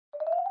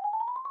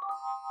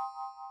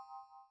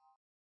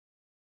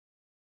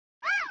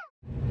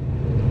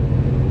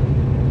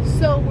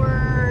So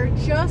we're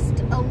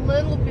just a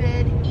little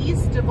bit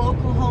east of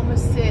Oklahoma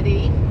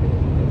City,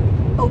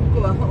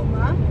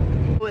 Oklahoma.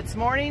 It's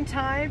morning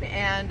time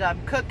and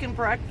I'm cooking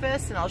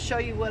breakfast, and I'll show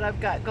you what I've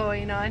got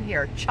going on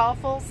here.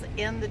 Chaffels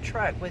in the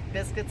truck with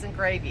biscuits and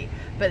gravy,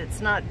 but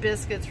it's not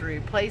biscuits. We're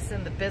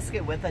replacing the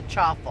biscuit with a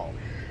chaffel.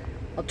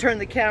 I'll turn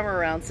the camera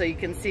around so you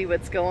can see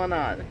what's going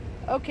on.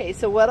 Okay,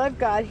 so what I've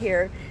got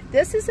here,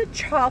 this is a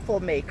chaffel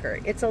maker.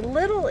 It's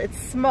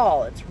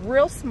small, it's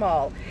real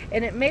small,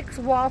 and it makes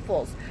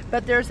waffles.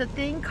 But there's a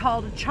thing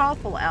called a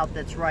chaffel out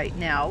that's right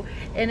now,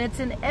 and it's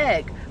an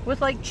egg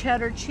with like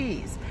cheddar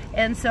cheese.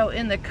 And so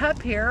in the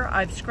cup here,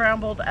 I've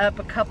scrambled up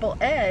a couple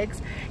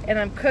eggs, and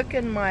I'm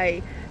cooking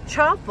my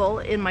chaffel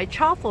in my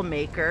chaffel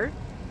maker.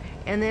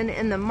 And then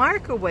in the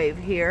microwave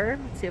here,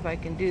 let's see if I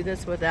can do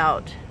this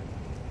without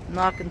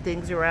knocking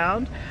things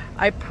around,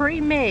 I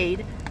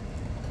pre-made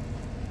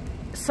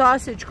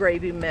sausage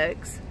gravy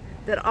mix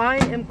that I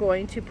am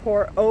going to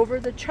pour over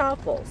the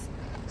chaffels.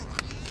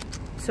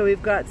 So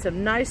we've got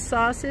some nice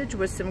sausage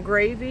with some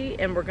gravy,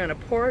 and we're going to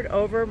pour it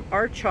over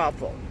our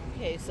chaffel.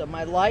 Okay, so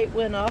my light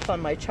went off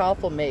on my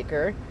chaffel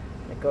maker.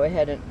 I'm going to go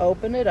ahead and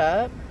open it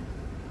up,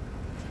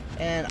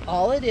 and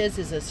all it is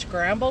a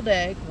scrambled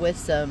egg with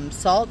some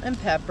salt and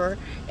pepper.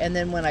 And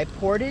then when I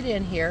poured it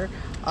in here,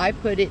 I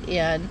put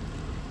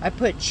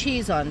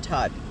cheese on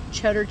top,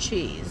 cheddar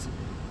cheese.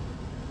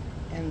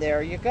 And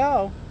there you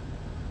go,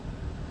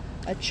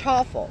 a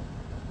chaffel.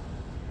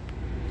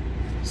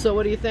 So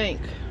what do you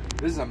think?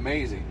 This is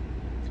amazing.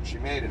 She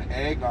made an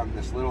egg on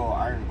this little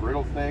iron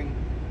griddle thing.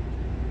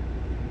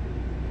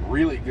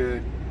 Really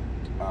good,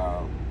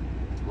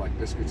 like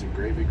biscuits and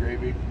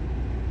gravy.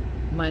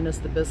 Minus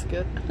the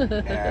biscuit.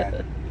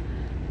 And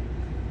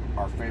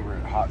our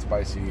favorite hot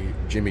spicy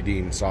Jimmy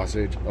Dean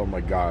sausage. Oh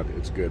my God,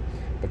 it's good.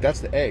 But that's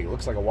the egg. It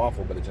looks like a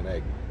waffle, but it's an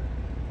egg.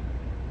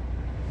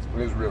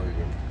 It is really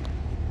good.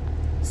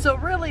 So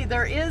really,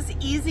 there is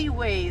easy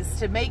ways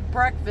to make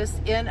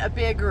breakfast in a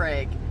big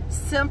rig.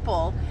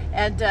 Simple.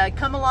 And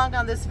come along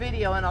on this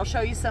video and I'll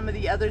show you some of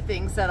the other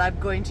things that I'm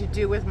going to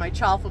do with my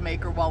chaffel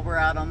maker while we're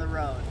out on the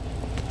road.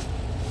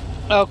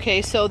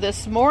 Okay, so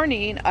this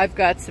morning I've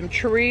got some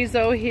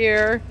chorizo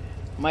here,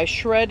 my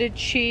shredded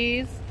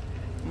cheese,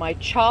 my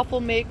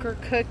chaffel maker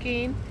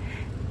cooking,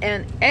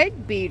 and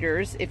egg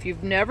beaters. If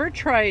you've never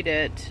tried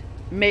it,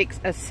 makes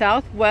a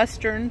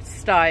southwestern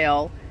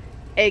style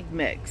egg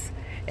mix.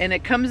 And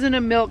it comes in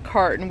a milk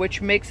carton, which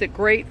makes it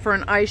great for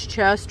an ice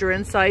chest or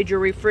inside your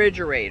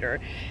refrigerator.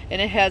 And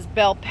it has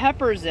bell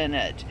peppers in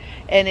it.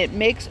 And it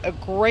makes a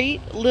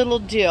great little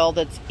deal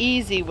that's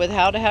easy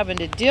without having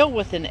to deal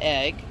with an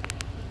egg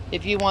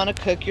if you want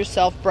to cook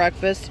yourself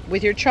breakfast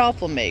with your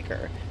chaffel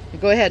maker.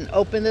 Go ahead and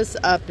open this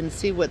up and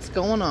see what's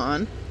going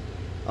on.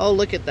 Oh,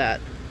 look at that.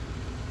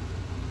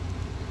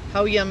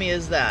 How yummy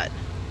is that?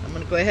 I'm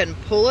going to go ahead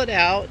and pull it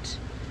out.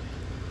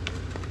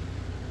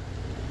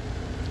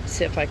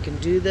 See if I can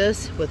do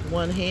this with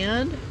one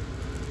hand.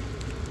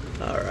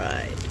 All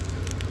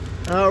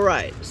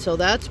right, so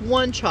that's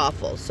one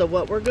chaffel. So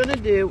what we're going to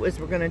do is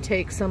we're going to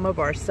take some of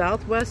our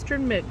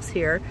southwestern mix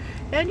here,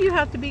 and you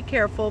have to be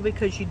careful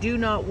because you do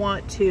not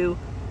want to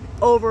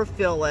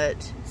overfill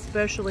it,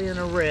 especially in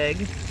a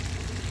rig.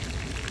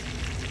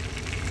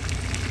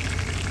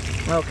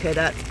 Okay,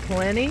 that's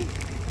plenty.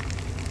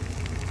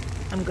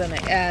 I'm going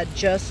to add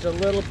just a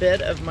little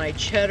bit of my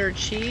cheddar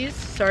cheese.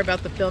 Sorry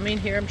about the filming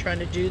here. I'm trying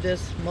to do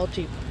this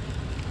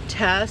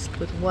multitask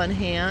with one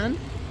hand.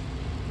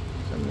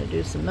 So I'm going to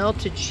do some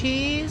melted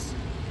cheese.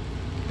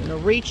 I'm going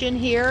to reach in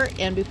here,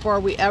 and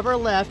before we ever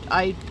left,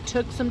 I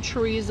took some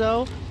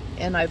chorizo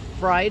and I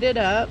fried it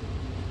up.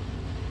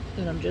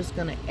 And I'm just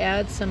going to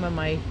add some of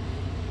my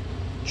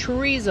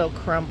chorizo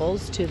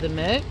crumbles to the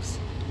mix.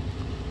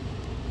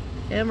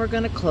 And we're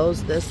going to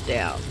close this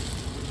down.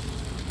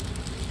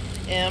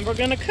 And we're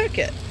going to cook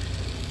it.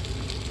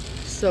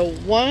 So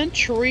one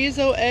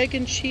chorizo, egg,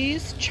 and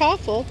cheese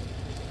chaffel.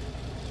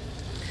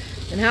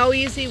 And how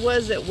easy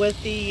was it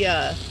with the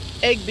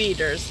egg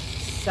beaters?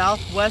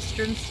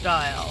 Southwestern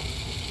style.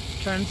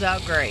 Turns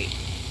out great.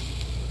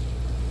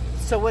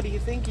 So what do you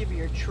think of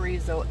your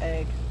chorizo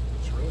egg?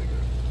 It's really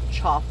good.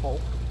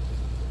 Chaffel.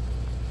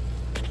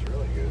 It's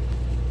really good.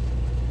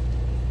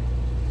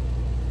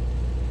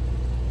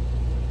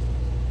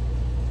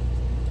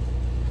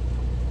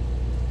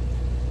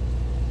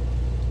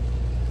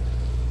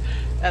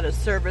 At a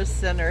service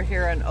center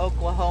here in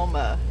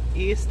Oklahoma,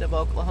 east of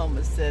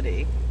Oklahoma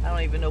City. I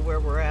don't even know where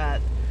we're at.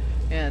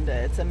 And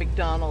it's a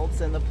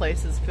McDonald's, and the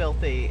place is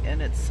filthy,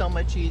 and it's so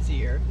much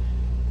easier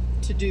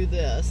to do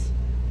this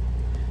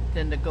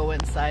than to go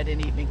inside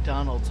and eat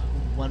McDonald's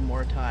one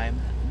more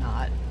time.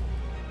 Not